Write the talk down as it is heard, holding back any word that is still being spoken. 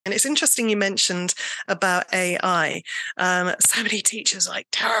And it's interesting you mentioned about AI. So many teachers are like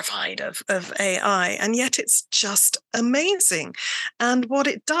terrified of AI, and yet it's just amazing. And what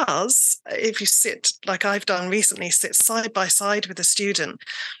it does, if you sit, like I've done recently, sit side by side with a student,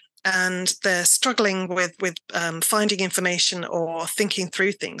 and they're struggling with finding information or thinking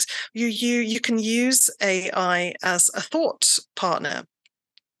through things, you can use AI as a thought partner.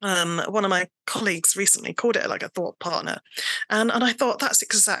 One of my colleagues recently called it like a thought partner. And I thought that's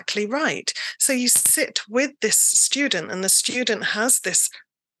exactly right. So you sit with this student, and the student has this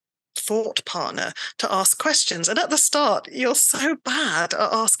thought partner to ask questions. And at the start, you're so bad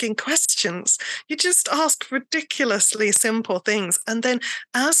at asking questions. You just ask ridiculously simple things. And then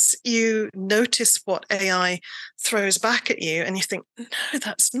as you notice what AI throws back at you and you think, no,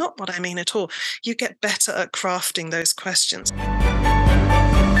 that's not what I mean at all, you get better at crafting those questions.